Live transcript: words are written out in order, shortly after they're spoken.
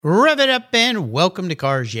Rev it up and welcome to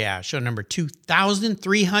Cars Yeah, show number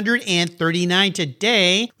 2339.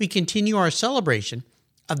 Today, we continue our celebration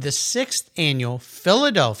of the 6th annual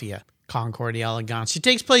Philadelphia Concours d'Elegance. It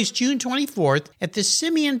takes place June 24th at the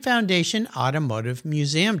Simeon Foundation Automotive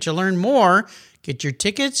Museum. To learn more, get your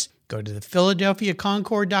tickets, go to the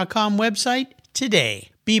PhiladelphiaConcours.com website today.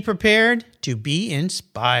 Be prepared to be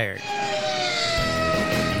inspired.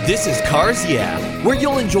 This is Cars Yeah, where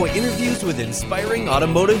you'll enjoy interviews with inspiring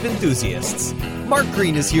automotive enthusiasts. Mark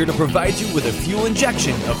Green is here to provide you with a fuel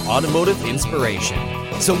injection of automotive inspiration.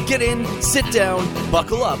 So get in, sit down,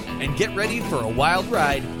 buckle up, and get ready for a wild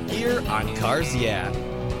ride here on Cars Yeah.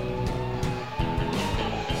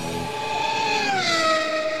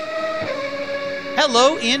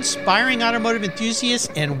 Hello, inspiring automotive enthusiasts,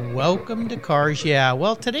 and welcome to Cars Yeah.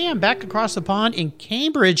 Well, today I'm back across the pond in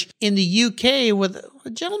Cambridge in the UK with a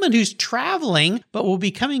gentleman who's traveling, but will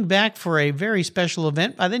be coming back for a very special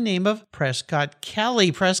event by the name of Prescott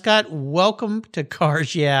Kelly. Prescott, welcome to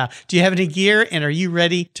Cars Yeah. Do you have any gear, and are you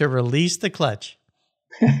ready to release the clutch?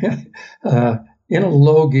 In a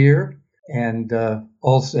low gear and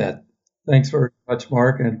all set. Thanks very much,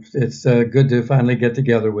 Mark, and it's good to finally get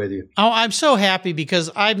together with you. Oh, I'm so happy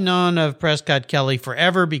because I've known of Prescott Kelly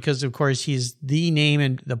forever because, of course, he's the name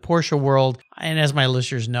in the Porsche world. And as my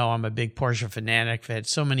listeners know, I'm a big Porsche fanatic. I've had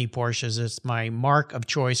so many Porsches. It's my mark of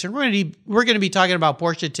choice. And we're going to be talking about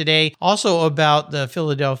Porsche today, also about the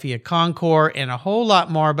Philadelphia Concours and a whole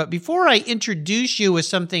lot more. But before I introduce you with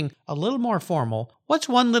something a little more formal, what's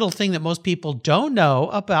one little thing that most people don't know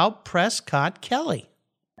about Prescott Kelly?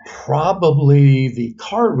 Probably the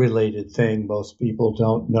car-related thing most people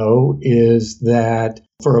don't know is that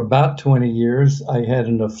for about 20 years, I had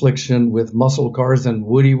an affliction with muscle cars and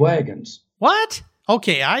woody wagons. What?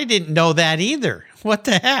 Okay, I didn't know that either. What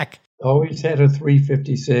the heck? Always had a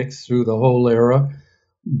 356 through the whole era,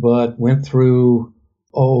 but went through,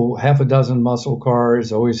 half a dozen muscle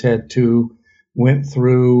cars, always had 2, went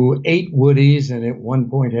through 8 woodies, and at one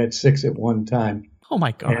point had 6 at one time. Oh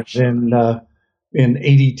my gosh. And then in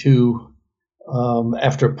 82,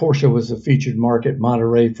 after Porsche was a featured market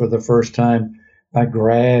Monterey for the first time, I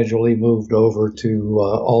gradually moved over to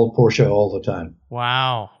all Porsche all the time.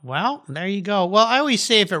 Wow. Well, there you go. Well, I always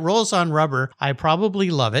say if it rolls on rubber, I probably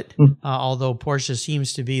love it, although Porsche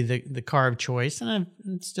seems to be the car of choice. And I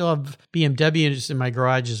still have BMWs in my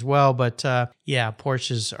garage as well. But yeah,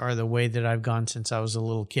 Porsches are the way that I've gone since I was a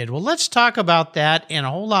little kid. Well, let's talk about that and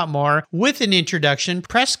a whole lot more with an introduction.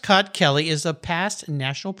 Prescott Kelly is the past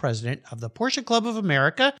national president of the Porsche Club of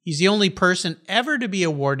America. He's the only person ever to be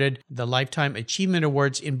awarded the Lifetime Achievement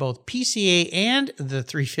Awards in both PCA and the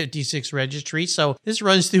 356 registry. So this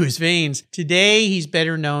runs through his veins. Today, he's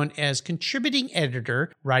better known as contributing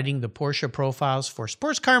editor, writing the Porsche Profiles for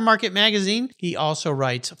Sports Car Market Magazine. He also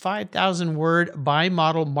writes 5,000-word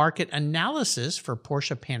bi-model market analysis for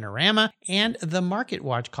Porsche Panorama and the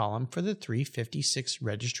MarketWatch column for the 356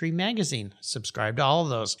 Registry Magazine. Subscribe to all of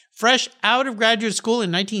those. Fresh out of graduate school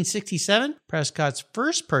in 1967, Prescott's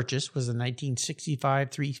first purchase was a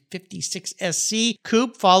 1965 356 SC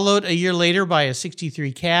Coupe, followed a year later by a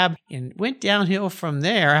 63 cab, and went downhill from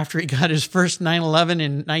there after he got his first 911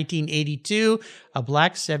 in 1982, a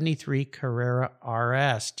black 73 Carrera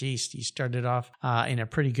RS. Geez, he started off in a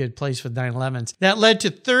pretty good place with 911s. That led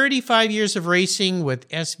to 35 years of racing with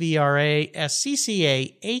SVRA,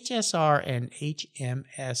 SCCA, HSR, and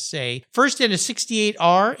HMSA. First in a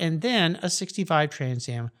 68R and then a 65 Trans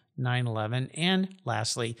Am 911, and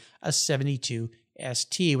lastly, a 72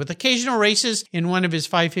 ST, with occasional races in one of his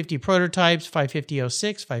 550 prototypes,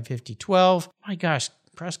 550-06, 550-12. My gosh,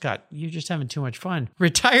 Prescott, you're just having too much fun.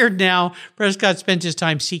 Retired now, Prescott spent his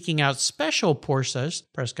time seeking out special Porsches.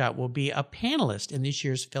 Prescott will be a panelist in this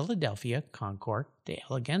year's Philadelphia Concours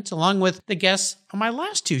d'Elegance, along with the guests on my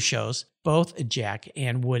last 2 shows, both Jack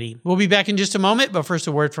and Woody. We'll be back in just a moment, but first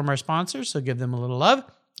a word from our sponsors, so give them a little love,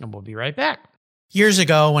 and we'll be right back. Years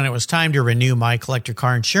ago, when it was time to renew my collector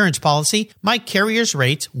car insurance policy, my carrier's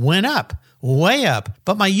rates went up, way up,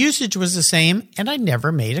 but my usage was the same and I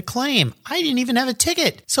never made a claim. I didn't even have a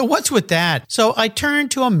ticket. So what's with that? So I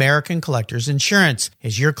turned to American Collectors Insurance.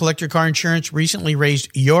 Has your collector car insurance recently raised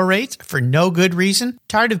your rates for no good reason?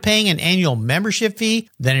 Tired of paying an annual membership fee?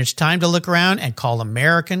 Then it's time to look around and call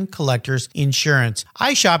American Collectors Insurance.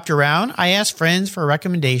 I shopped around, I asked friends for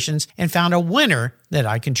recommendations, and found a winner that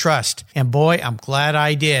I can trust. And boy, I'm glad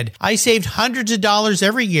I did. I saved hundreds of dollars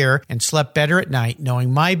every year and slept better at night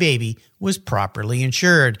knowing my baby was properly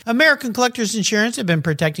insured. American Collectors Insurance have been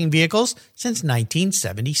protecting vehicles since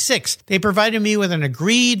 1976. They provided me with an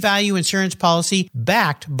agreed value insurance policy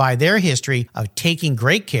backed by their history of taking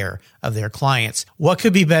great care of their clients. What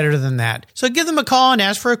could be better than that? So give them a call and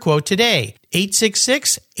ask for a quote today.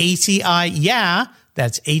 866-ACI-YEAH.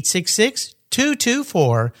 That's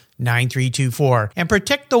 866-224-9324. And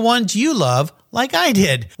protect the ones you love like I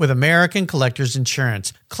did with American Collectors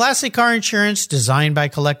Insurance. Classic car insurance designed by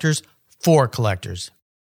collectors for collectors.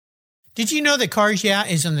 Did you know that Cars Yeah!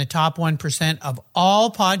 Is in the top 1% of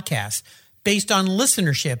all podcasts based on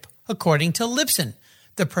listenership according to Libsyn,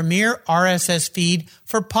 the premier RSS feed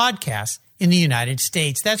for podcasts in the United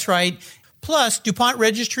States? That's right. Plus, DuPont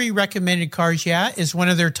Registry recommended Cars Yeah! Is one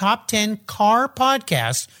of their top 10 car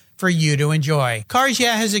podcasts for you to enjoy. Cars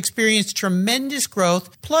Yeah! Has experienced tremendous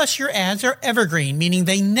growth, plus your ads are evergreen, meaning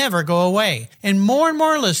they never go away. And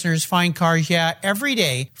more listeners find Cars Yeah! Every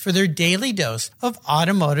day for their daily dose of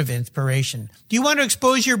automotive inspiration. Do you want to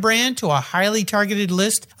expose your brand to a highly targeted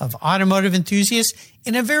list of automotive enthusiasts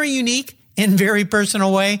in a very unique and very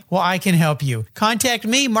personal way? Well, I can help you. Contact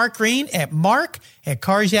me, Mark Green, at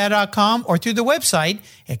mark@carsyeah.com or through the website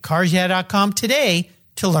at carsyeah.com today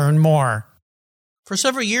to learn more. For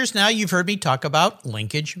several years now, you've heard me talk about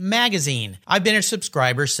Linkage Magazine. I've been a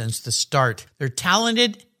subscriber since the start. Their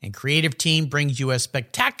talented and creative team brings you a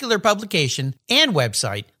spectacular publication and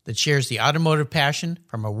website that shares the automotive passion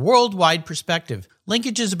from a worldwide perspective.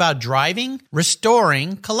 Linkage is about driving,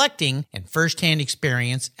 restoring, collecting, and first-hand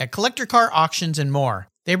experience at collector car auctions and more.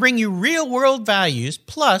 They bring you real-world values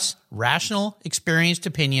plus rational, experienced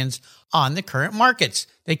opinions on the current markets.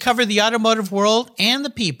 They cover the automotive world and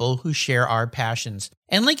the people who share our passions.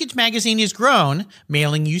 And Linkage Magazine has grown,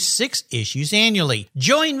 mailing you 6 issues annually.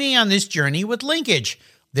 Join me on this journey with Linkage.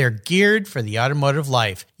 They're geared for the automotive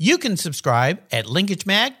life. You can subscribe at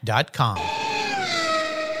linkagemag.com.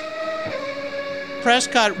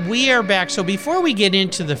 Prescott, we are back. So before we get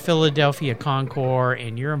into the Philadelphia Concours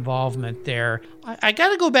and your involvement there, I got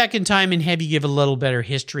to go back in time and have you give a little better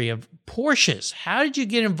history of Porsches. How did you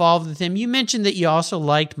get involved with them? You mentioned that you also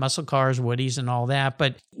liked muscle cars, Woodies, and all that,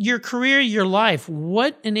 but your career, your life,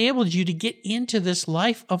 what enabled you to get into this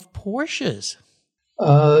life of Porsches?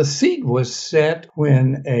 Seed was set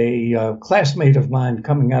when a classmate of mine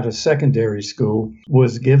coming out of secondary school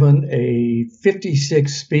was given a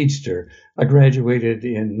 56 Speedster. I graduated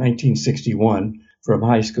in 1961 from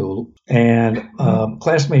high school, and a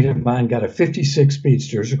classmate of mine got a 56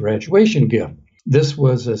 Speedster as a graduation gift. This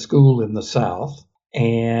was a school in the South,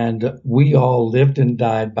 and we all lived and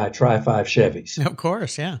died by Tri-5 Chevys. Of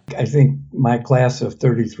course, yeah. I think my class of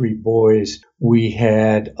 33 boys, we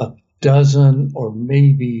had a dozen or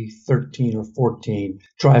maybe 13 or 14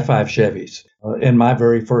 Tri-5 Chevys. And my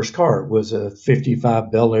very first car was a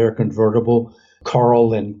 55 Bel Air convertible,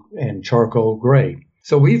 Carl and charcoal gray.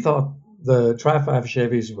 So we thought the Tri-5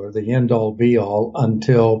 Chevys were the end-all be-all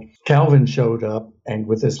until Calvin showed up and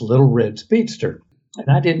with this little red Speedster. And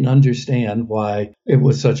I didn't understand why it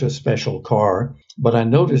was such a special car, but I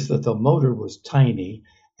noticed that the motor was tiny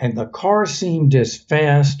and the car seemed as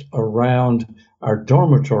fast around our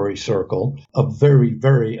dormitory circle, a very,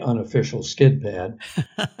 very unofficial skid pad,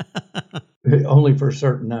 only for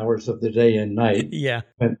certain hours of the day and night. Yeah.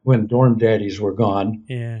 When dorm daddies were gone.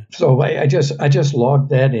 Yeah. So I just logged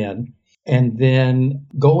that in. And then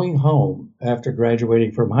going home after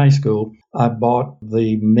graduating from high school, I bought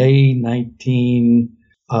the May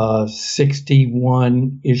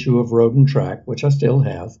 1961 issue of Road and Track, which I still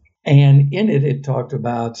have. And in it, it talked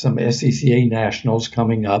about some SCCA nationals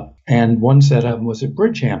coming up, and one set of them was at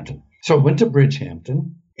Bridgehampton. So I went to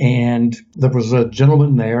Bridgehampton, and there was a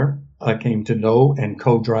gentleman there I came to know and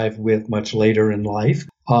co-drive with much later in life,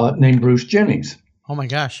 named Bruce Jennings. Oh my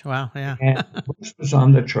gosh, wow, yeah. And Bruce was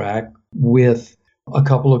on the track with a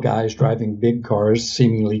couple of guys driving big cars,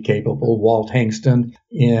 seemingly capable. Walt Hangston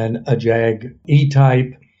in a Jag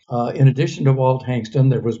E-Type. In addition to Walt Hangston,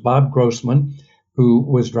 there was Bob Grossman, who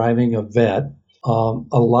was driving a Vet, a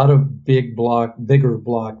lot of bigger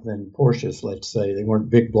block than Porsches, let's say. They weren't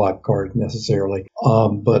big block cars necessarily,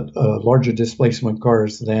 but larger displacement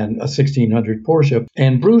cars than a 1600 Porsche.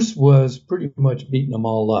 And Bruce was pretty much beating them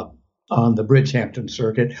all up on the Bridgehampton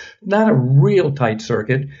circuit. Not a real tight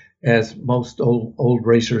circuit, as most old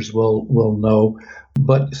racers will know,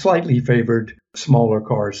 but slightly favored smaller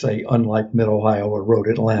cars, say, unlike Mid-Ohio or Road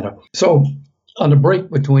Atlanta. So on a break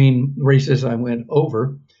between races, I went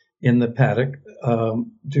over in the paddock to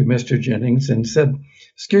Mr. Jennings and said,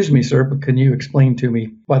 "Excuse me, sir, but can you explain to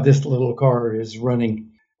me why this little car is running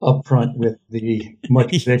up front with the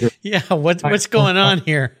much bigger..." Yeah, what's going on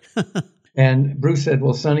here? And Bruce said,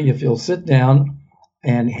 "Well, Sonny, if you'll sit down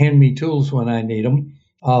and hand me tools when I need them,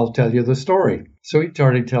 I'll tell you the story." So he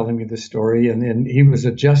started telling me the story, and then he was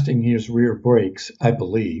adjusting his rear brakes, I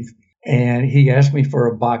believe, and he asked me for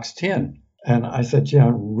a box 10. And I said, yeah,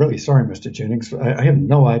 I'm really sorry, Mr. Jennings. I have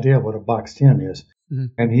no idea what a box 10 is. Mm-hmm.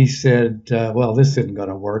 And he said, well, this isn't going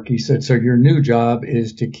to work. He said, so your new job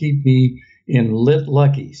is to keep me in lit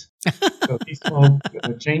Luckies. So he smoked,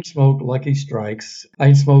 chain smoked Lucky Strikes.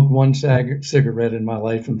 I'd smoked one cigarette in my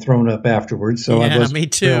life and thrown up afterwards. So I was me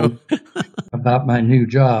too. about my new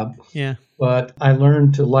job. Yeah. But I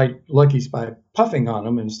learned to light Luckies by puffing on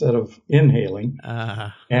them instead of inhaling.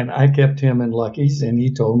 And I kept him in Luckies, and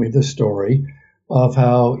he told me the story of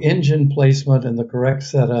how engine placement and the correct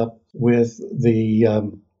setup with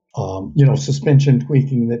the suspension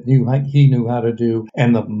tweaking that he knew how to do,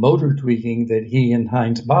 and the motor tweaking that he and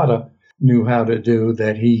Heinz Bada knew how to do,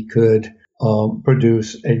 that he could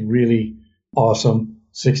produce a really awesome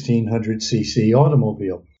 1600cc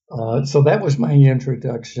automobile. So that was my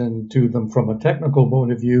introduction to them from a technical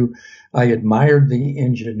point of view. I admired the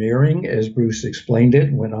engineering, as Bruce explained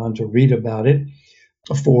it, went on to read about it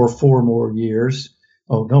for 4 more years.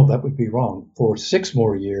 Oh, no, that would be wrong. For 6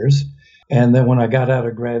 more years. And then when I got out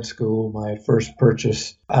of grad school, my first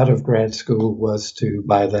purchase out of grad school was to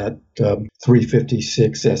buy that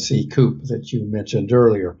 356 SE Coupe that you mentioned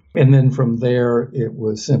earlier. And then from there, it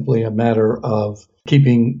was simply a matter of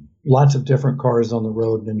keeping lots of different cars on the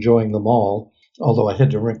road and enjoying them all, although I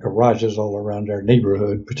had to rent garages all around our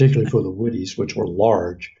neighborhood, particularly for the Woodies, which were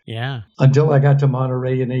large. Yeah. Until I got to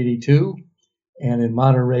Monterey in 82. And in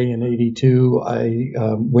Monterey in 82, I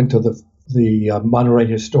went to the Monterey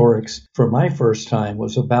Historics for my first time,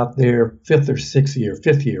 was about their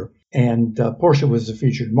 5th year. And Porsche was the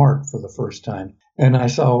featured marque for the first time. And I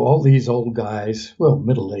saw all these old guys, well,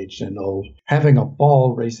 middle-aged and old, having a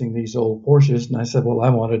ball racing these old Porsches. And I said, well, I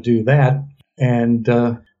want to do that. And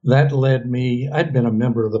that led me, I'd been a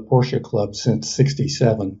member of the Porsche Club since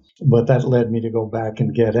 67, but that led me to go back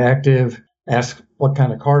and get active, ask what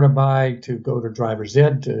kind of car to buy, to go to Driver's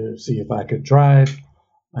Ed to see if I could drive.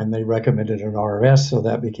 And they recommended an RS, so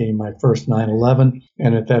that became my first 911.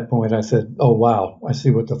 And at that point, I said, oh, wow, I see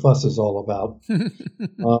what the fuss is all about.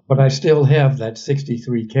 But I still have that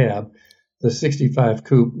 63 cab. The 65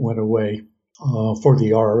 coupe went away for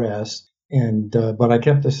the RS, but I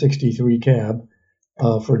kept the 63 cab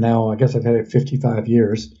for now. I guess I've had it 55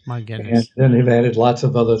 years. My goodness. And then they've added lots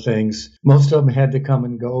of other things. Most of them had to come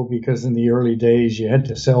and go because in the early days, you had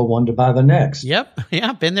to sell one to buy the next. Yep.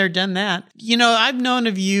 Yeah, been there, done that. You know, I've known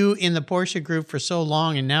of you in the Porsche group for so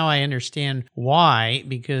long, and now I understand why,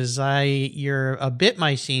 because you're a bit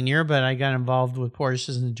my senior, but I got involved with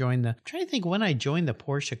Porsches and I'm trying to think when I joined the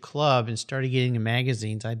Porsche Club and started getting the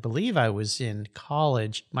magazines. I believe I was in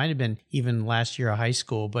college. Might have been even last year of high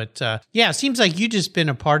school. But yeah, it seems like you just been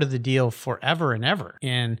a part of the deal forever and ever.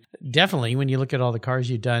 And definitely, when you look at all the cars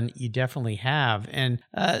you've done, you definitely have. And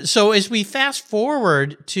so as we fast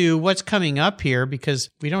forward to what's coming up here, because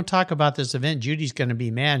we don't talk about this event, Judy's going to be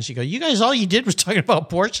mad. She goes, you guys, all you did was talking about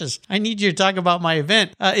Porsches. I need you to talk about my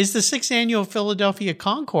event. It's the 6th annual Philadelphia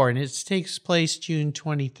Concours, and it takes place June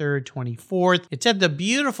 23rd, 24th. It's at the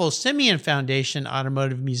beautiful Simeon Foundation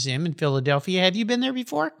Automotive Museum in Philadelphia. Have you been there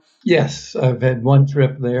before? Yes, I've had one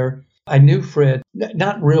trip there. I knew Fred,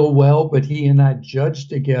 not real well, but he and I judged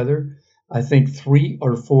together, I think 3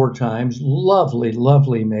 or 4 times. Lovely,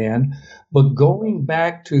 lovely man. But going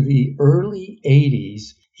back to the early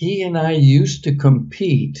 80s, he and I used to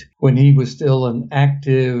compete when he was still an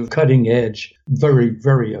active, cutting edge, very,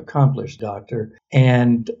 very accomplished doctor.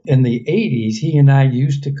 And in the 80s, he and I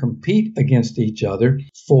used to compete against each other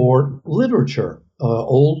for literature,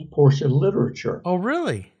 old Porsche literature. Oh,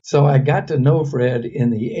 really? So I got to know Fred in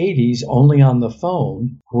the 80s only on the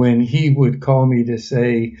phone when he would call me to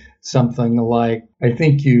say something like, I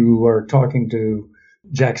think you were talking to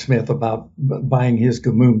Jack Smith about buying his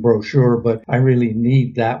Gamoon brochure, but I really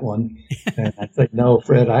need that one. And I say, no,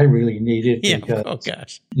 Fred, I really need it because,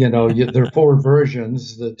 there are 4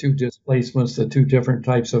 versions, the 2 displacements, the 2 different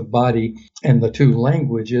types of body, and the 2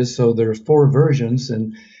 languages. So there's 4 versions,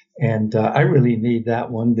 and I really need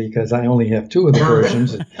that one because I only have 2 of the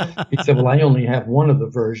versions. And he said, well, I only have 1 of the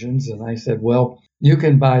versions. And I said, well, you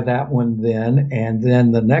can buy that one then. And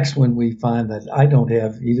then the next one we find that I don't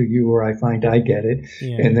have, either you or I find I get it.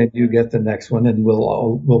 Yeah. And then you get the next one, and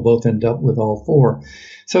we'll both end up with all 4.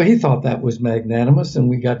 So he thought that was magnanimous, and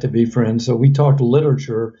we got to be friends. So we talked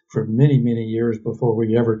literature for many, many years before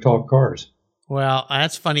we ever talked cars. Well,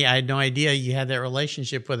 that's funny. I had no idea you had that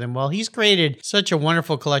relationship with him. Well, he's created such a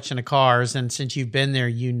wonderful collection of cars. And since you've been there,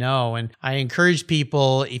 you know, and I encourage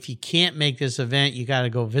people, if you can't make this event, you got to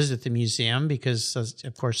go visit the museum because,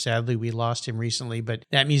 of course, sadly, we lost him recently. But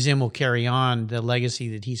that museum will carry on the legacy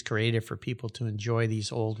that he's created for people to enjoy these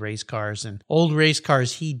old race cars and old race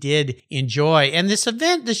cars he did enjoy. And this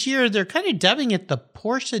event this year, they're kind of dubbing it the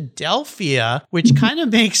Porsche-delphia, which kind of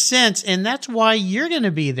makes sense. And that's why you're going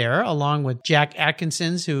to be there along with Jack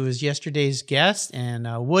Atkinson's, who was yesterday's guest, and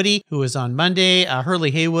Woody, who was on Monday.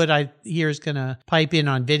 Hurley Haywood, I hear, is going to pipe in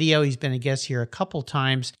on video. He's been a guest here a couple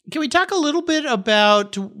times. Can we talk a little bit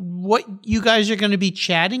about what you guys are going to be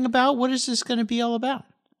chatting about? What is this going to be all about?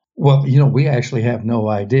 Well, we actually have no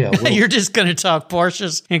idea. You're just going to talk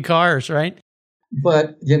Porsches and cars, right?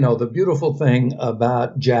 But, the beautiful thing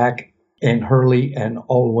about Jack and Hurley and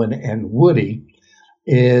Alwyn and Woody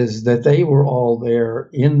is that they were all there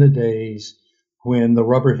in the days when the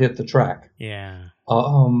rubber hit the track. Yeah.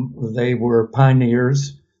 They were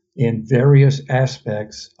pioneers in various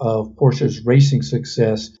aspects of Porsche's racing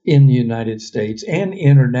success in the United States and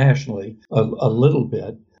internationally a little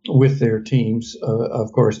bit with their teams.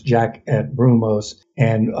 Of course, Jack at Brumos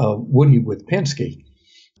and Woody with Penske.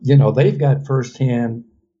 They've got firsthand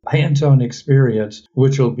hands-on experience,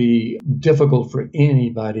 which will be difficult for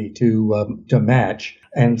anybody to match.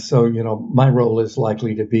 And so, my role is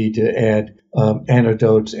likely to be to add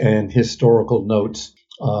anecdotes and historical notes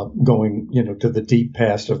going, to the deep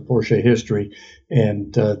past of Porsche history.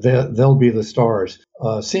 And they'll be the stars.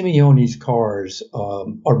 Simeone's cars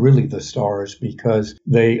are really the stars because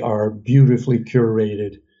they are beautifully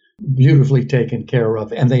curated, beautifully taken care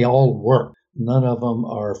of, and they all work. None of them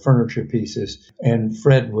are furniture pieces. And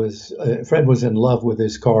Fred was in love with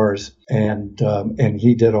his cars, and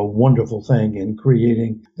he did a wonderful thing in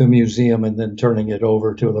creating the museum and then turning it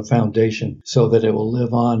over to the foundation so that it will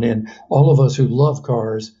live on. And all of us who love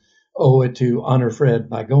cars owe it to honor Fred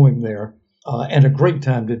by going there. And a great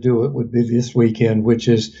time to do it would be this weekend, which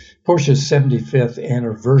is Porsche's 75th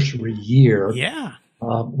anniversary year. Yeah.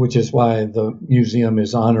 Which is why the museum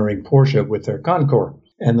is honoring Porsche with their Concours.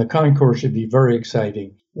 And the Concours should be very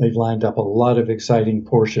exciting. They've lined up a lot of exciting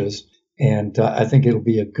Porsches, and I think it'll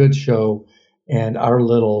be a good show. And our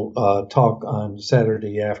little talk on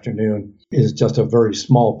Saturday afternoon is just a very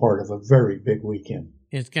small part of a very big weekend.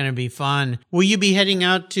 It's going to be fun. Will you be heading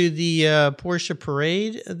out to the Porsche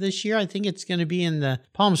Parade this year? I think it's going to be in the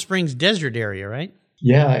Palm Springs desert area, right?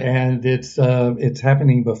 Yeah, and it's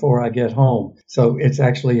happening before I get home. So it's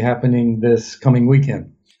actually happening this coming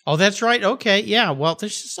weekend. Oh, that's right. Okay. Yeah. Well,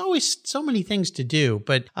 there's just always so many things to do,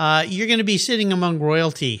 but you're going to be sitting among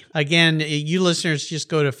royalty. Again, you listeners, just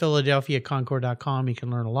go to PhiladelphiaConcours.com. You can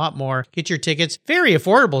learn a lot more. Get your tickets. Very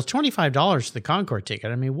affordable. It's $25 for the Concours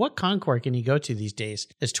ticket. I mean, what Concours can you go to these days?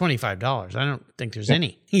 It's $25. I don't think there's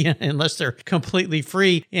any, unless they're completely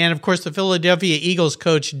free. And of course, the Philadelphia Eagles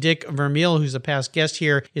coach, Dick Vermeil, who's a past guest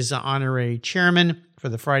here, is the honorary chairman for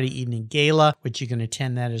the Friday evening gala, which you can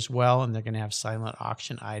attend that as well. And they're going to have silent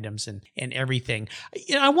auction items and everything.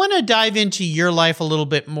 I want to dive into your life a little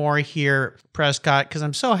bit more here, Prescott, because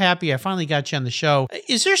I'm so happy I finally got you on the show.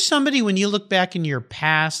 Is there somebody, when you look back in your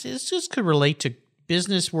past, this could relate to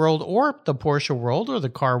business world or the Porsche world or the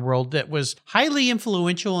car world, that was highly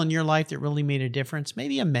influential in your life that really made a difference?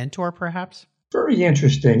 Maybe a mentor, perhaps? Very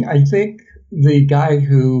interesting. I think the guy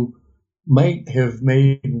who might have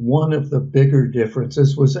made one of the bigger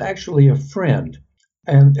differences was actually a friend.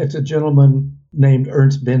 And it's a gentleman named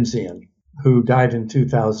Ernst Benzian, who died in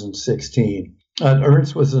 2016.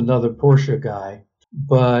 Ernst was another Porsche guy,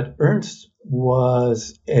 but Ernst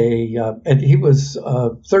was he was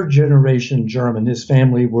a third generation German. His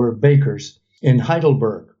family were bakers in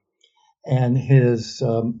Heidelberg, and his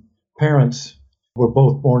parents were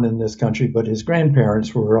both born in this country, but his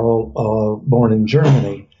grandparents were all born in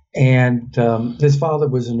Germany. And his father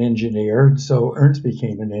was an engineer, so Ernst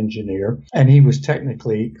became an engineer, and he was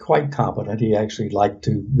technically quite competent. He actually liked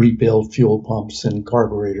to rebuild fuel pumps and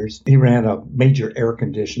carburetors. He ran a major air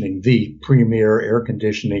conditioning, the premier air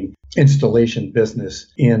conditioning installation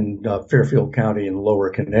business in Fairfield County in Lower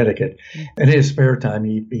Connecticut. In his spare time,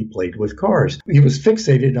 he played with cars. He was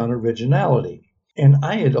fixated on originality. And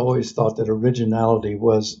I had always thought that originality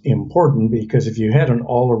was important because if you had an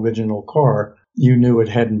all-original car, you knew it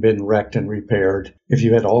hadn't been wrecked and repaired. If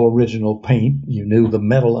you had all original paint, you knew the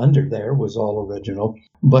metal under there was all original.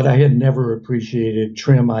 But I had never appreciated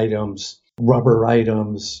trim items, rubber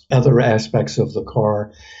items, other aspects of the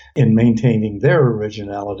car in maintaining their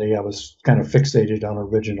originality. I was kind of fixated on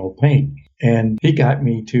original paint. And he got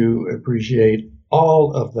me to appreciate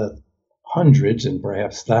all of the hundreds and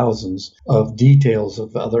perhaps thousands of details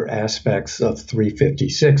of other aspects of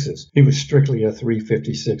 356s. He was strictly a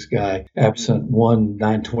 356 guy, absent one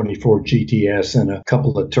 924 GTS and a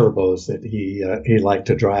couple of turbos that he liked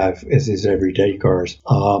to drive as his everyday cars.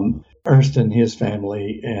 Ernst and his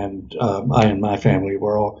family and I and my family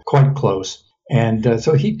were all quite close. And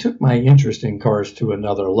so he took my interest in cars to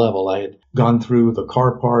another level. I had gone through the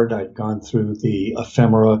car part. I'd gone through the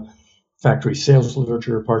ephemera, factory sales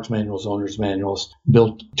literature, parts manuals, owner's manuals,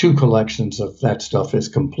 built 2 collections of that stuff as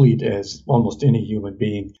complete as almost any human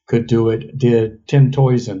being could do it. Did 10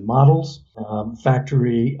 toys and models,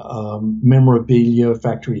 factory memorabilia,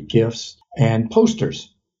 factory gifts, and posters.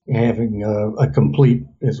 Having a complete,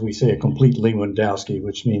 as we say, a complete Lewandowski,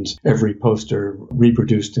 which means every poster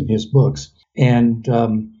reproduced in his books. And,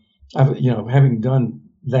 having done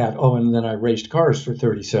that, and then I raced cars for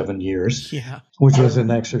 37 years, which was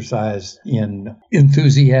an exercise in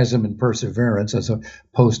enthusiasm and perseverance as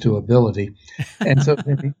opposed to ability. And so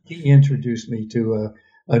then he introduced me to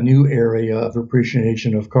a new area of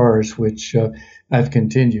appreciation of cars, which I've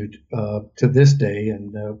continued to this day,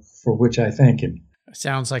 and for which I thank him.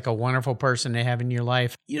 Sounds like a wonderful person to have in your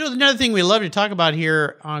life. Another thing we love to talk about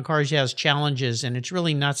here on Cars Yeah is challenges, and it's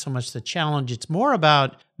really not so much the challenge. It's more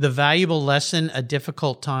about the valuable lesson a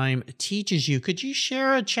difficult time teaches you. Could you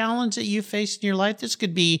share a challenge that you faced in your life? This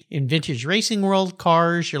could be in vintage racing world,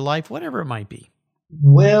 cars, your life, whatever it might be.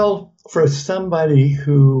 Well, for somebody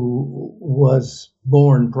who was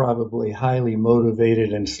born probably highly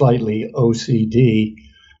motivated and slightly OCD,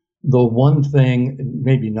 the one thing,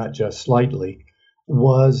 maybe not just slightly,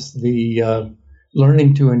 was the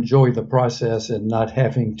learning to enjoy the process and not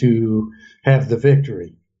having to have the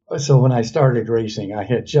victory. So when I started racing, I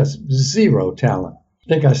had just zero talent.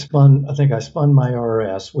 I think I spun my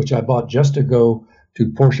RS, which I bought just to go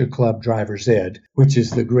to Porsche Club Driver's Ed, which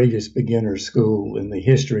is the greatest beginner school in the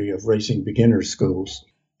history of racing beginner schools.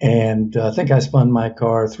 And I think I spun my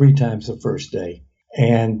car 3 times the first day.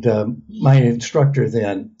 And my instructor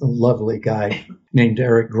then, a lovely guy named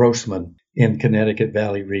Eric Grossman, in Connecticut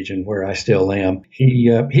Valley region, where I still am.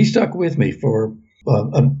 He stuck with me for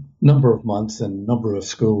a number of months and a number of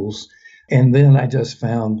schools. And then I just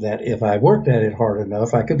found that if I worked at it hard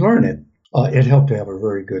enough, I could learn it. It helped to have a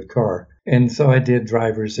very good car. And so I did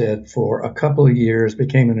driver's ed for a couple of years,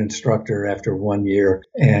 became an instructor after 1 year,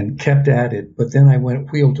 and kept at it. But then I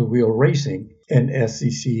went wheel-to-wheel racing in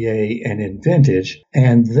SCCA and in vintage.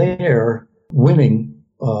 And there, winning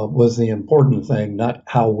was the important thing, not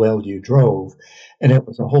how well you drove. And it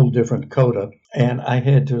was a whole different coda. And I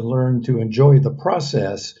had to learn to enjoy the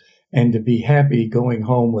process and to be happy going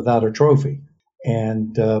home without a trophy.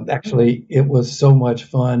 And actually, it was so much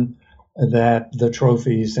fun that the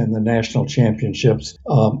trophies and the national championships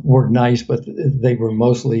were nice, but they were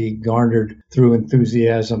mostly garnered through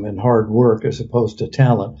enthusiasm and hard work as opposed to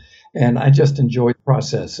talent. And I just enjoyed the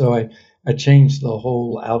process. So I changed the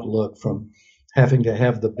whole outlook from having to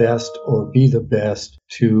have the best or be the best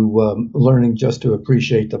to learning just to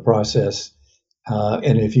appreciate the process.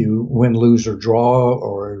 And if you win, lose, or draw,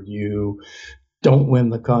 or you don't win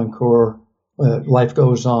the concours, life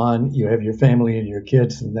goes on. You have your family and your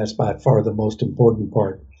kids, and that's by far the most important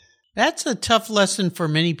part. That's a tough lesson for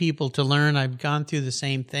many people to learn. I've gone through the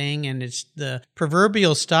same thing, and it's the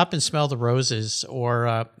proverbial stop and smell the roses,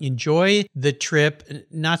 or enjoy the trip,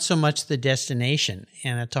 not so much the destination.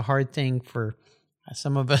 And it's a hard thing for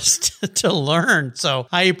some of us to learn. So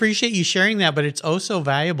I appreciate you sharing that, but it's oh so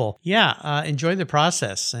valuable. Yeah, enjoy the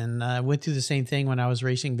process. And I went through the same thing when I was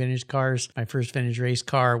racing vintage cars. My first vintage race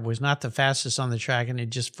car was not the fastest on the track, and it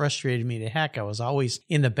just frustrated me to heck. I was always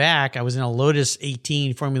in the back. I was in a Lotus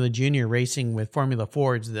 18 Formula Junior racing with Formula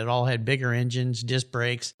Fords that all had bigger engines, disc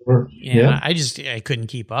brakes. And I couldn't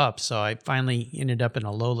keep up. So I finally ended up in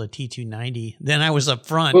a Lola T290. Then I was up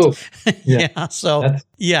front. Ooh, that's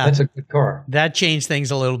a good car. That changed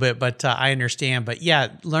things a little bit, but I understand. But yeah,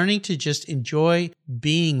 learning to just enjoy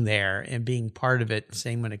being there and being part of it.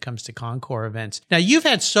 Same when it comes to Concours events. Now, you've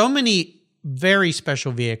had so many very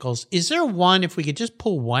special vehicles. Is there one, if we could just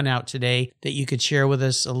pull one out today, that you could share with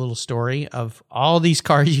us a little story of all these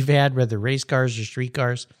cars you've had, whether race cars or street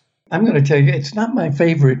cars? I'm going to tell you, it's not my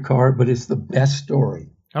favorite car, but it's the best story.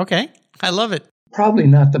 Okay. I love it. Probably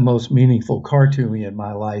not the most meaningful car to me in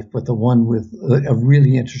my life, but the one with a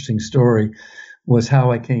really interesting story was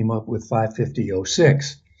how I came up with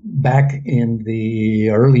 550-06. Back in the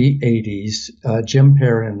early 80s, Jim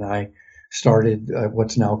Perrin and I started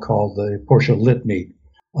what's now called the Porsche Lit Meet.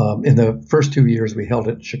 In the first 2 years, we held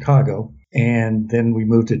it in Chicago. And then we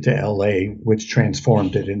moved it to LA, which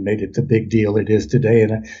transformed it and made it the big deal it is today.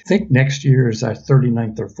 And I think next year is our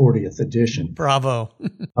 39th or 40th edition. Bravo.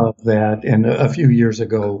 Of that. And a few years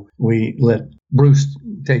ago, we let Bruce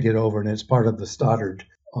take it over, and it's part of the Stoddard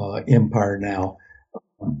empire now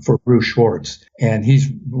for Bruce Schwartz. And he's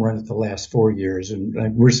run it the last 4 years,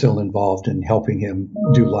 and we're still involved in helping him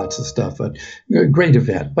do lots of stuff. But a great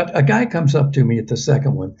event. But a guy comes up to me at the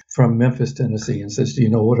second one from Memphis, Tennessee, and says, "Do you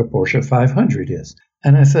know what a Porsche 500 is?"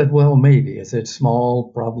 And I said, "Well, maybe. It's a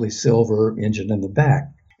small, probably silver engine in the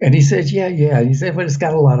back." And he says, yeah. And he said, "But it's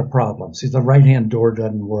got a lot of problems. The right-hand door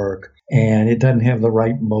doesn't work, and it doesn't have the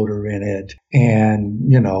right motor in it. And,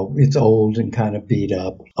 it's old and kind of beat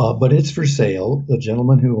up. But it's for sale. The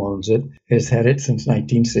gentleman who owns it has had it since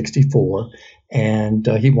 1964, and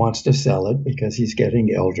he wants to sell it because he's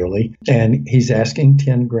getting elderly. And he's asking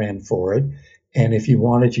 $10,000 for it. And if you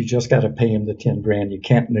want it, you just got to pay him the $10,000. You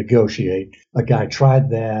can't negotiate." A guy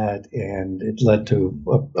tried that, and it led to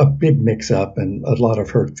a big mix-up and a lot of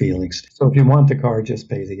hurt feelings. So if you want the car, just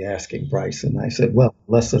pay the asking price. And I said, well,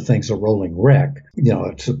 unless the thing's a rolling wreck,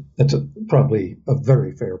 it's probably a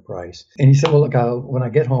very fair price. And he said, well, look, when I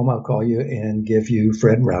get home, I'll call you and give you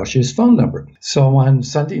Fred Roush's phone number. So on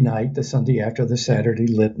Sunday night, the Sunday after the Saturday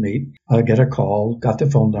lit meet, I get a call, got the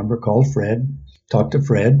phone number, called Fred, talked to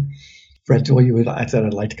Fred. Fred told you, I said,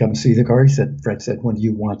 "I'd like to come and see the car." Fred said, "When do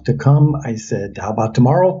you want to come?" I said, "How about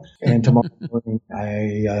tomorrow?" And tomorrow morning,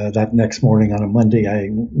 that next morning on a Monday, I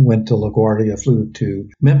went to LaGuardia, flew to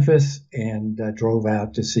Memphis, and drove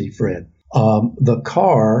out to see Fred. The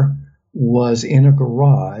car was in a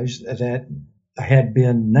garage that had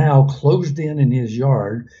been now closed in his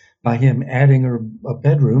yard by him adding a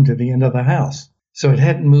bedroom to the end of the house. So it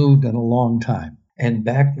hadn't moved in a long time. And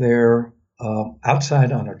back there,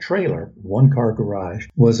 outside on a trailer, one-car garage,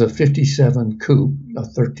 was a 57 coupe, a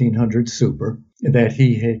 1300 Super, that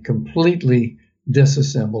he had completely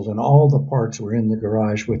disassembled, and all the parts were in the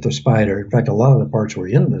garage with the Spyder. In fact, a lot of the parts were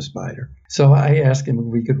in the Spyder. So I asked him if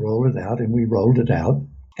we could roll it out, and we rolled it out.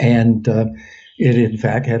 And it, in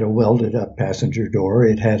fact, had a welded-up passenger door.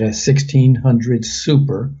 It had a 1600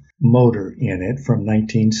 Super motor in it from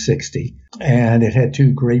 1960, and it had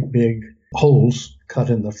two great big holes cut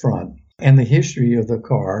in the front. And the history of the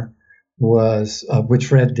car was, which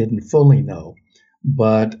Fred didn't fully know,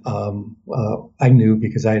 but I knew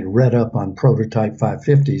because I had read up on prototype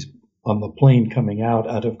 550s on the plane coming out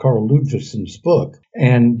of Carl Ludvigson's book.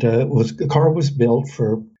 And the car was built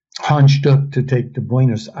for Hans Stuck to take to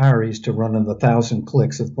Buenos Aires to run on the 1,000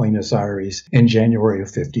 clicks of Buenos Aires in January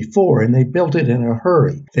of 54. And they built it in a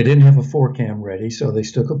hurry. They didn't have a 4-cam ready, so they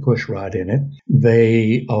stuck a push rod in it.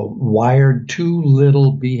 They wired two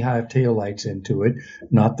little beehive taillights into it,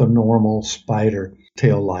 not the normal Spyder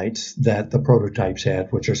taillights that the prototypes had,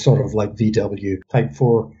 which are sort of like VW Type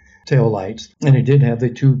 4 taillights. And it did have the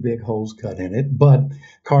two big holes cut in it, but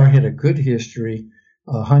car had a good history.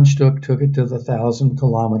 Hans Stuck took it to the 1,000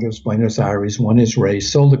 kilometers, Buenos Aires, won his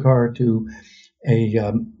race, sold the car to a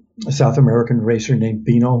South American racer named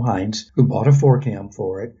Bino Heinz, who bought a 4-cam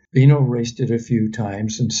for it. Bino raced it a few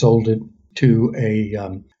times and sold it to a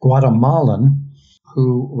Guatemalan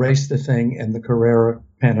who raced the thing in the Carrera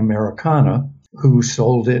Panamericana, who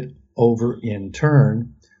sold it over in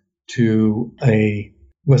turn to a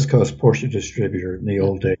West Coast Porsche distributor in the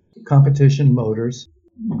old days. Competition Motors.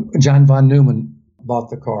 John von Neumann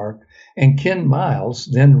bought the car, and Ken Miles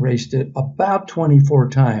then raced it about 24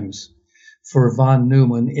 times for von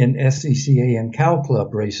Neumann in SCCA and Cow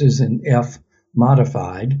Club races in F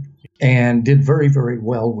modified, and did very, very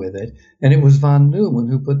well with it. And it was von Neumann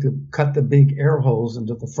who cut the big air holes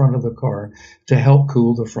into the front of the car to help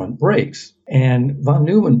cool the front brakes. And von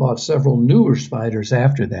Neumann bought several newer Spyders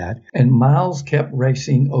after that, and Miles kept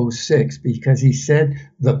racing 06 because he said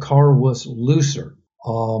the car was looser,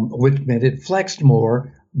 which meant it flexed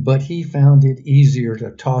more, but he found it easier to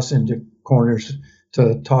toss into corners,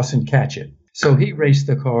 to toss and catch it. So he raced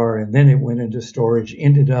the car, and then it went into storage,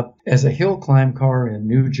 ended up as a hill climb car in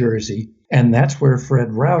New Jersey, and that's where Fred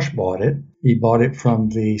Roush bought it. He bought it from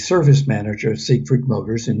the service manager of Siegfried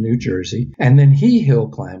Motors in New Jersey, and then he hill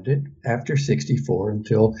climbed it after 64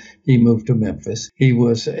 until he moved to Memphis. He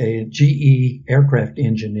was a GE aircraft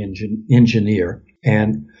engineer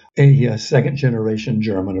and a second-generation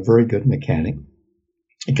German, a very good mechanic.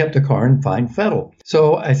 He kept the car in fine fettle.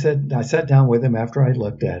 So I sat down with him after I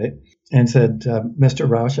looked at it and said, Mr.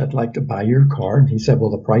 Roush, I'd like to buy your car. And he said,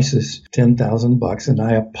 well, the price is $10,000. And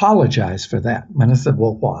I apologized for that. And I said,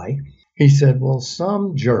 well, why? He said, well,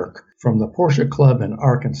 some jerk from the Porsche Club in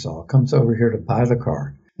Arkansas comes over here to buy the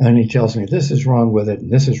car. And he tells me, this is wrong with it,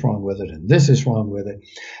 and this is wrong with it, and this is wrong with it.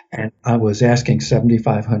 And I was asking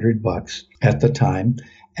 $7,500 at the time,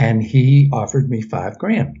 and he offered me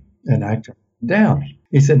 $5,000, and I turned him down.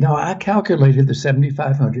 He said, no, I calculated the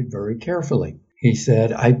 $7,500 very carefully. He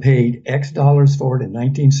said, I paid X dollars for it in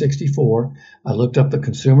 1964. I looked up the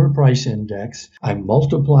Consumer Price Index. I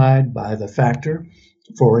multiplied by the factor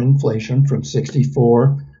for inflation from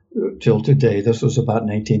 64 till today. This was about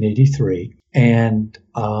 1983. And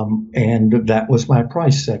that was my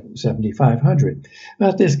price, $7,500.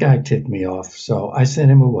 But this guy ticked me off, so I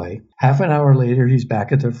sent him away. Half an hour later, he's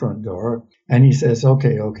back at the front door, and he says,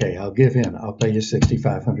 okay, I'll give in. I'll pay you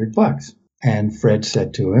 $6,500. And Fred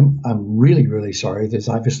said to him, I'm really, really sorry. There's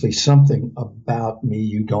obviously something about me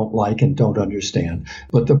you don't like and don't understand.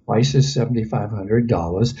 But the price is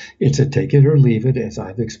 $7,500. It's a take it or leave it, as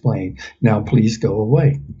I've explained. Now, please go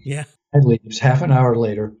away. Yeah. And leaves. Half an hour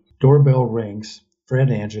later, doorbell rings. Fred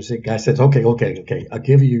answers it. Guy says, okay. I'll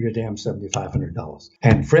give you your damn $7,500.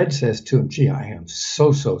 And Fred says to him, gee, I am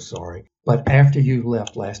so sorry. But after you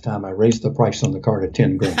left last time, I raised the price on the car to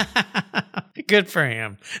 $10,000. Good for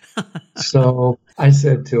him. So I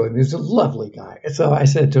said to him, he's a lovely guy. So I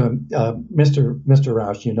said to him, Mr.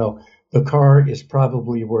 Roush, you know, the car is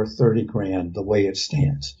probably worth $30,000 the way it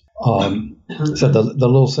stands. So the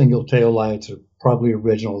little single tail lights are probably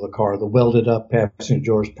original of the car. The welded up passenger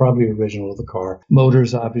doors probably original of the car.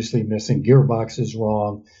 Motor's obviously missing. Gearbox is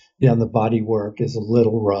wrong. Yeah, the body work is a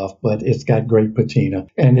little rough, but it's got great patina,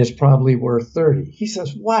 and it's probably worth $30,000. He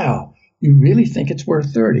says, wow, you really think it's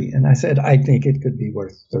worth $30,000? And I said, I think it could be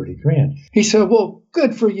worth $30,000. He said, well,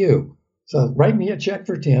 good for you. So write me a check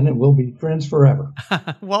for 10 and we'll be friends forever.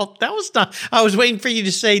 Well, that was not, I was waiting for you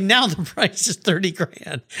to say now the price is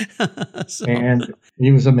 $30,000. So. And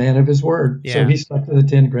he was a man of his word. Yeah. So he stuck to the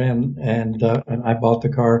 $10,000 and I bought the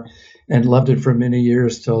car and loved it for many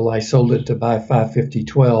years till I sold it to buy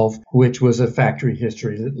 55012, which was a factory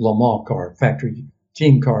history Le Mans car, factory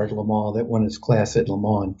team car at Le Mans that won its class at Le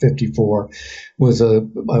Mans in 54, was a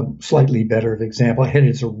slightly better example. It had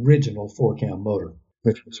its original 4-cam motor,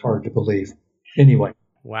 which was hard to believe. Anyway.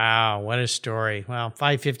 Wow, what a story. Well,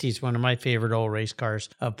 550 is one of my favorite old race cars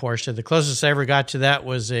of Porsche. The closest I ever got to that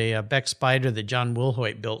was a Beck Spider that John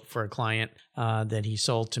Wilhoit built for a client that he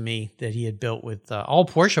sold to me, that he had built with all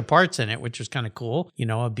Porsche parts in it, which was kind of cool. You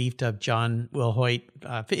know, a beefed up John Wilhoit.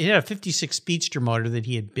 It had a 56 Speedster motor that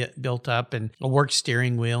he had built up and a work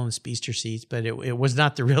steering wheel and Speedster seats, but it was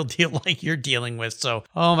not the real deal like you're dealing with. So,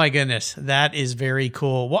 oh my goodness, that is very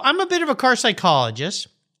cool. Well, I'm a bit of a car psychologist.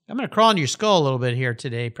 I'm going to crawl into your skull a little bit here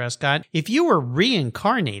today, Prescott. If you were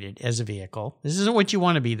reincarnated as a vehicle, this isn't what you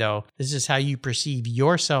want to be, though. This is how you perceive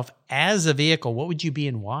yourself as a vehicle. What would you be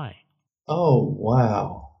and why? Oh,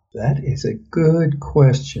 wow. That is a good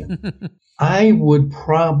question. I would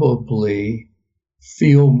probably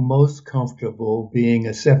feel most comfortable being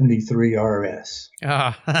a 73 RS.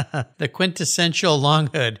 The quintessential long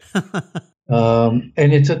hood.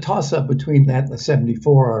 And it's a toss-up between that and the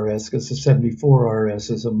 74 RS, because the 74 RS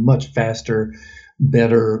is a much faster,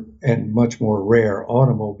 better, and much more rare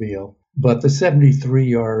automobile. But the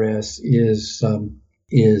 73 RS is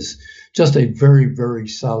just a very, very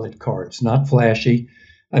solid car. It's not flashy.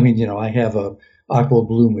 I mean, you know, I have a aqua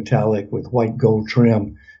blue metallic with white gold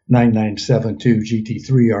trim 9972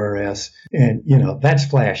 GT3 RS, and, you know, that's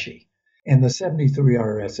flashy. And the 73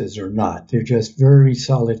 RSs are not. They're just very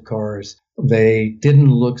solid cars. They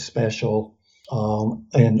didn't look special,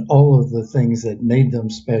 and all of the things that made them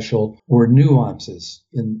special were nuances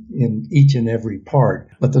in each and every part.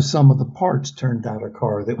 But the sum of the parts turned out a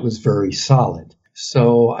car that was very solid.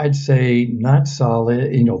 So I'd say not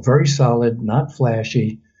solid, you know, very solid, not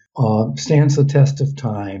flashy, stands the test of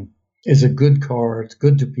time, is a good car, it's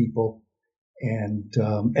good to people, and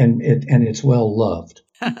it's well loved.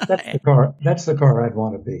 That's the car I'd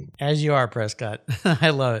want to be. As you are, Prescott.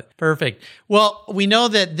 I love it. Perfect. Well, we know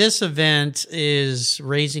that this event is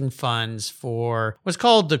raising funds for what's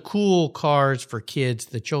called the Cool Cars for Kids,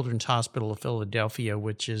 the Children's Hospital of Philadelphia,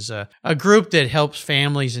 which is a group that helps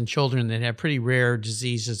families and children that have pretty rare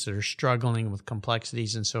diseases that are struggling with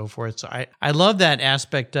complexities and so forth. So I love that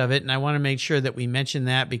aspect of it, and I want to make sure that we mention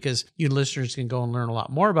that because you listeners can go and learn a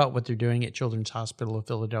lot more about what they're doing at Children's Hospital of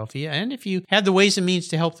Philadelphia. And if you have the ways and means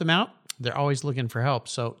to help them out, they're always looking for help.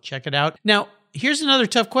 So check it out. Now, here's another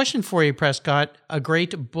tough question for you, Prescott. A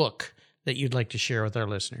great book that you'd like to share with our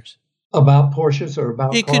listeners. About Porsches or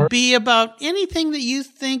about It cars? could be about anything that you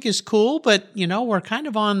think is cool, but, you know, we're kind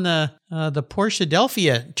of on the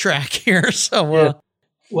Porsche-Delphia track here. So, yeah.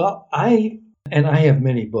 Well, I have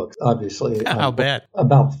many books, obviously. I'll bet.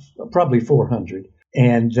 About probably 400.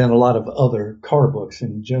 and then a lot of other car books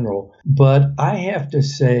in general. But I have to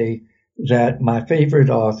say that my favorite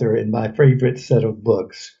author and my favorite set of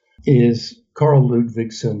books is Carl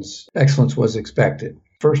Ludwigson's Excellence Was Expected.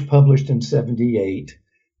 First published in 1978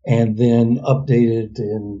 and then updated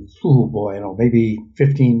in, maybe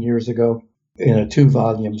 15 years ago in a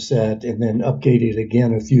 2-volume set, and then updated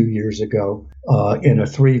again a few years ago in a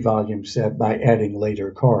 3-volume set by adding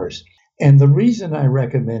later cars. And the reason I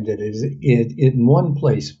recommend it is it in one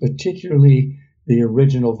place, particularly the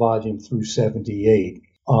original volume through 78.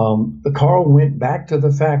 Carl went back to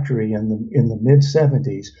the factory in the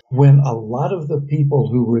mid-70s when a lot of the people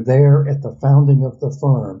who were there at the founding of the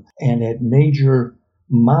firm and at major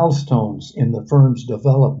milestones in the firm's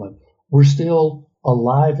development were still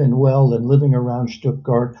alive and well and living around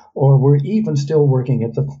Stuttgart, or were even still working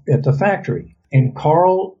at the factory. And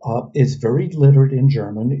Carl is very literate in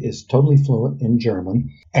German, is totally fluent in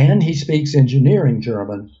German, and he speaks engineering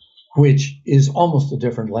German, which is almost a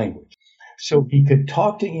different language. So he could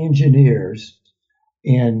talk to engineers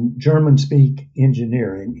in German-speak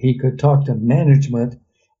engineering. He could talk to management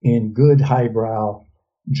in good highbrow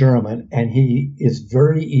German, and he is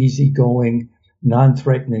very easygoing,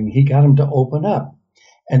 non-threatening. He got him to open up.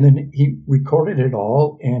 And then he recorded it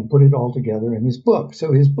all and put it all together in his book.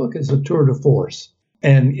 So his book is a tour de force.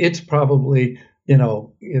 And it's probably,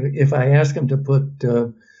 if I ask him to put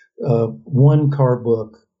one car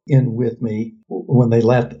book in with me when they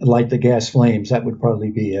light the gas flames, that would probably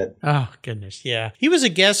be it. Oh, goodness. Yeah. He was a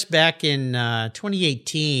guest back in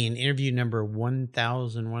 2018, interview number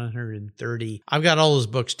 1130. I've got all those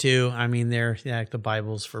books too. I mean, they're like the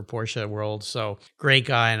Bibles for Porsche world. So great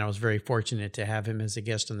guy. And I was very fortunate to have him as a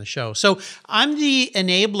guest on the show. So I'm the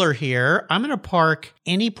enabler here. I'm going to park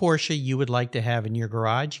any Porsche you would like to have in your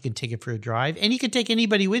garage. You can take it for a drive, and you can take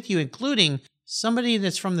anybody with you, including somebody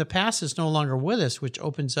that's from the past is no longer with us, which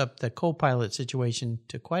opens up the co-pilot situation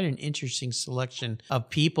to quite an interesting selection of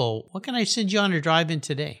people. What can I send you on a drive in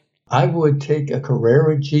today? I would take a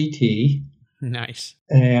Carrera GT. Nice.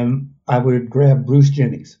 And I would grab Bruce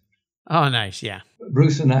Jennings. Oh, nice. Yeah.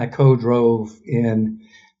 Bruce and I co-drove in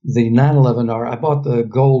the 911R. I bought the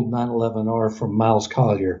gold 911R from Miles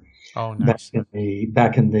Collier. Oh, nice.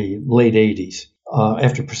 Back in the late 80s.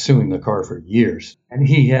 After pursuing the car for years. And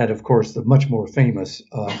he had, of course, the much more famous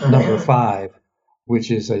number 5,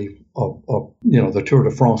 which is the Tour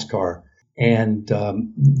de France car. And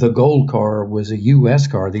the gold car was a U.S.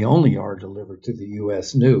 car, the only car delivered to the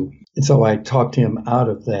U.S. new. And so I talked him out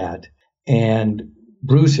of that. And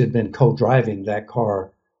Bruce had been co-driving that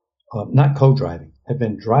car, had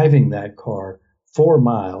been driving that car 4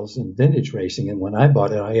 miles in vintage racing. And when I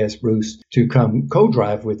bought it, I asked Bruce to come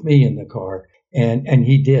co-drive with me in the car. And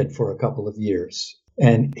he did for a couple of years.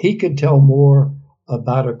 And he could tell more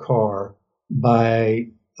about a car by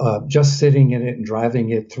just sitting in it and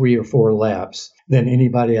driving it 3 or 4 laps than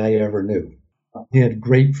anybody I ever knew. He had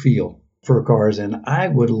great feel for cars, and I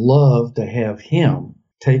would love to have him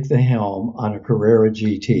take the helm on a Carrera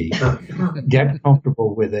GT, get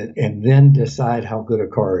comfortable with it, and then decide how good a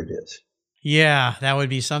car it is. Yeah, that would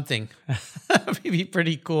be something. That would be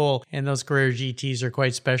pretty cool. And those Carrera GTs are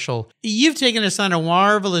quite special. You've taken us on a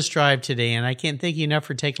marvelous drive today, and I can't thank you enough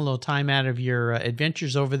for taking a little time out of your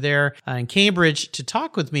adventures over there in Cambridge to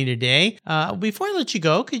talk with me today. Before I let you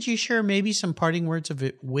go, could you share maybe some parting words of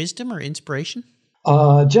wisdom or inspiration?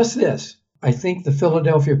 Just this. I think the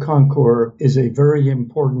Philadelphia Concours is a very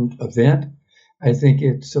important event. I think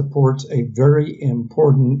it supports a very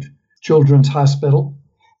important children's hospital.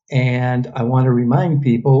 And I want to remind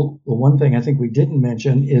people, the one thing I think we didn't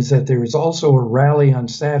mention is that there is also a rally on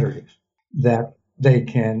Saturday that they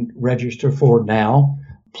can register for now.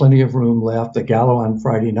 Plenty of room left. The Gala on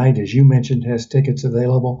Friday night, as you mentioned, has tickets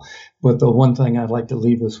available. But the one thing I'd like to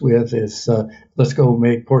leave us with is let's go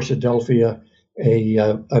make Porsche-Delphia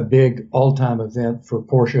a big all-time event for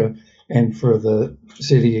Porsche and for the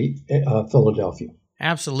city of Philadelphia.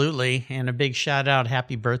 Absolutely. And a big shout out,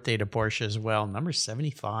 happy birthday to Porsche as well. Number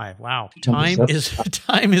 75. Wow. Time is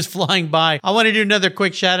flying by. I want to do another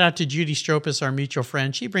quick shout out to Judy Stropus, our mutual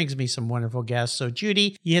friend. She brings me some wonderful guests. So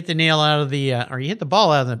Judy, you hit the nail out of the, or you hit the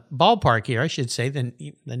ball out of the ballpark here, I should say. The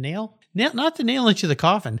nail? Not the nail into the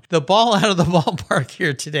coffin. The ball out of the ballpark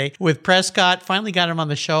here today with Prescott. Finally got him on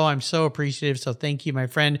the show. I'm so appreciative. So thank you, my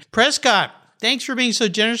friend. Prescott, thanks for being so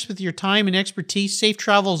generous with your time and expertise. Safe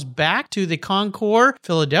travels back to the Concours,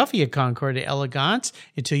 Philadelphia Concours de Elegance.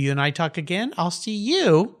 Until you and I talk again, I'll see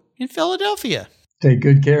you in Philadelphia. Take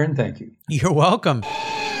good care and thank you. You're welcome.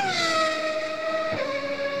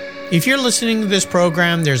 If you're listening to this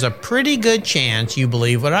program, there's a pretty good chance you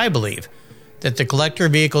believe what I believe, that the collector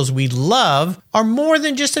vehicles we love are more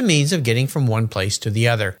than just a means of getting from one place to the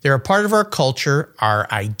other. They're a part of our culture, our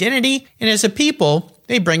identity, and as a people,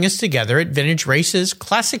 they bring us together at vintage races,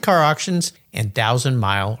 classic car auctions, and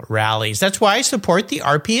 1,000-mile rallies. That's why I support the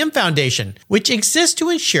RPM Foundation, which exists to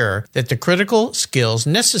ensure that the critical skills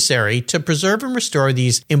necessary to preserve and restore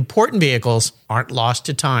these important vehicles aren't lost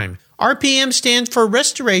to time. RPM stands for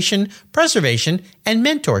Restoration, Preservation, and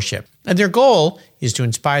Mentorship, and their goal is to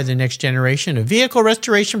inspire the next generation of vehicle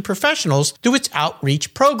restoration professionals through its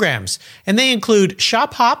outreach programs. And they include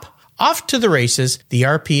Shop Hop, Off to the Races, the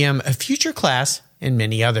RPM Future Class, and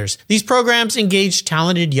many others. These programs engage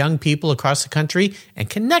talented young people across the country and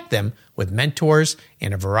connect them with mentors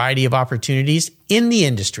and a variety of opportunities in the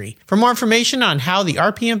industry. For more information on how the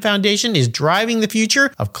RPM Foundation is driving the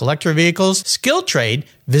future of collector vehicles skill trade,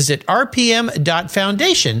 visit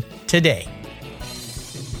rpm.foundation today.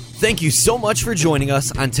 Thank you so much for joining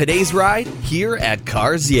us on today's ride here at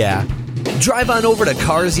Cars Yeah. Drive on over to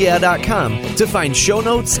carsyeah.com to find show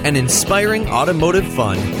notes and inspiring automotive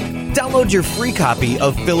fun. Download your free copy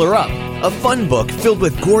of Filler Up, a fun book filled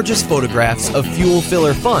with gorgeous photographs of fuel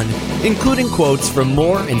filler fun, including quotes from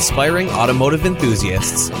more inspiring automotive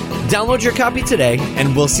enthusiasts. Download your copy today,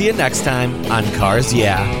 and we'll see you next time on Cars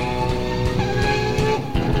Yeah.